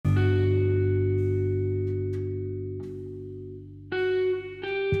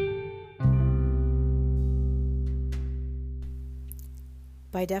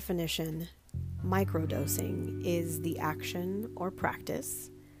By definition, microdosing is the action or practice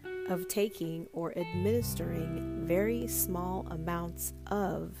of taking or administering very small amounts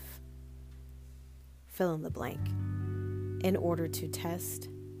of fill in the blank in order to test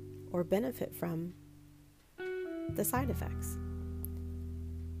or benefit from the side effects.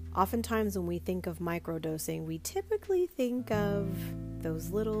 Oftentimes when we think of microdosing, we typically think of those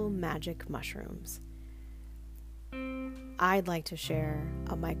little magic mushrooms. I'd like to share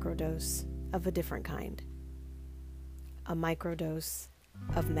a microdose of a different kind. A microdose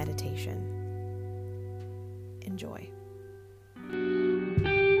of meditation. Enjoy.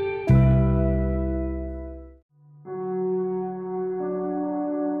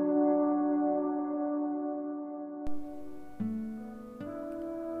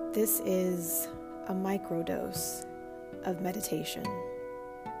 This is a microdose of meditation.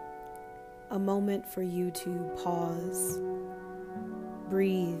 A moment for you to pause,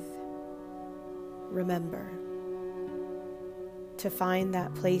 breathe, remember, to find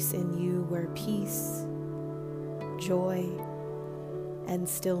that place in you where peace, joy, and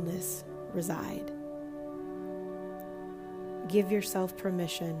stillness reside. Give yourself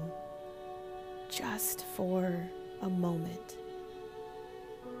permission just for a moment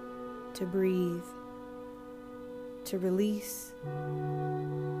to breathe, to release,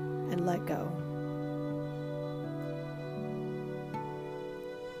 and let go.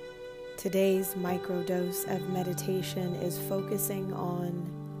 Today's microdose of meditation is focusing on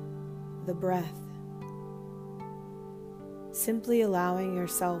the breath. Simply allowing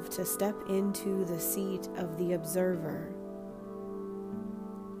yourself to step into the seat of the observer,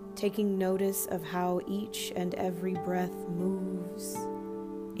 taking notice of how each and every breath moves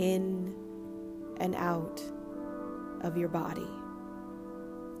in and out of your body.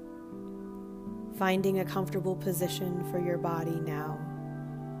 Finding a comfortable position for your body now,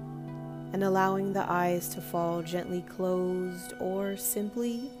 and allowing the eyes to fall gently closed or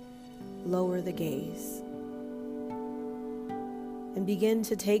simply lower the gaze. And begin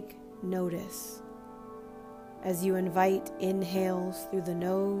to take notice as you invite inhales through the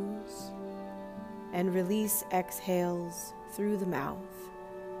nose and release exhales through the mouth.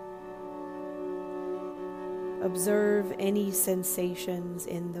 Observe any sensations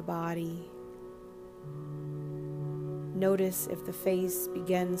in the body. Notice if the face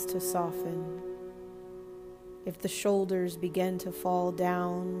begins to soften, if the shoulders begin to fall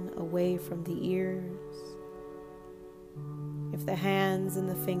down away from the ears, if the hands and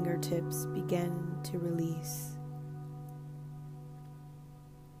the fingertips begin to release.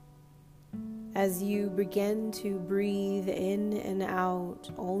 As you begin to breathe in and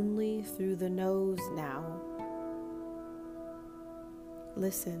out only through the nose now,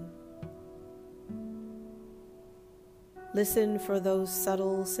 listen. Listen for those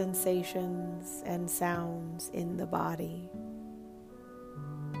subtle sensations and sounds in the body.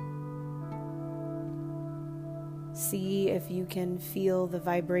 See if you can feel the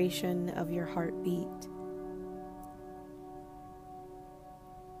vibration of your heartbeat.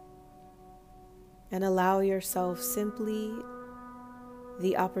 And allow yourself simply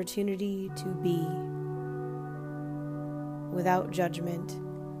the opportunity to be, without judgment,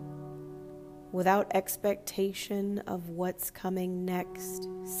 without expectation of what's coming next.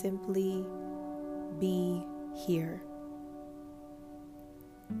 Simply be here,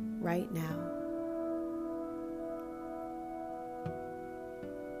 right now.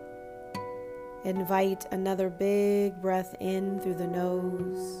 Invite another big breath in through the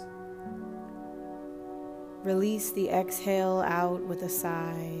nose. Release the exhale out with a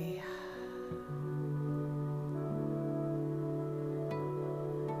sigh.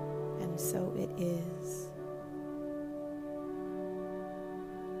 And so it is.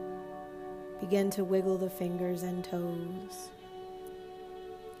 Begin to wiggle the fingers and toes,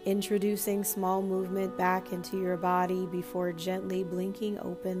 introducing small movement back into your body before gently blinking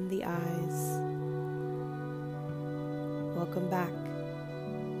open the eyes. Welcome back.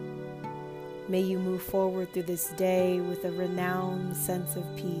 May you move forward through this day with a renowned sense of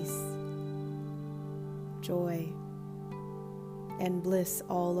peace, joy, and bliss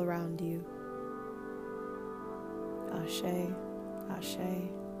all around you. Ashe, Ashe,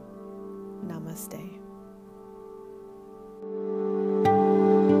 Namaste.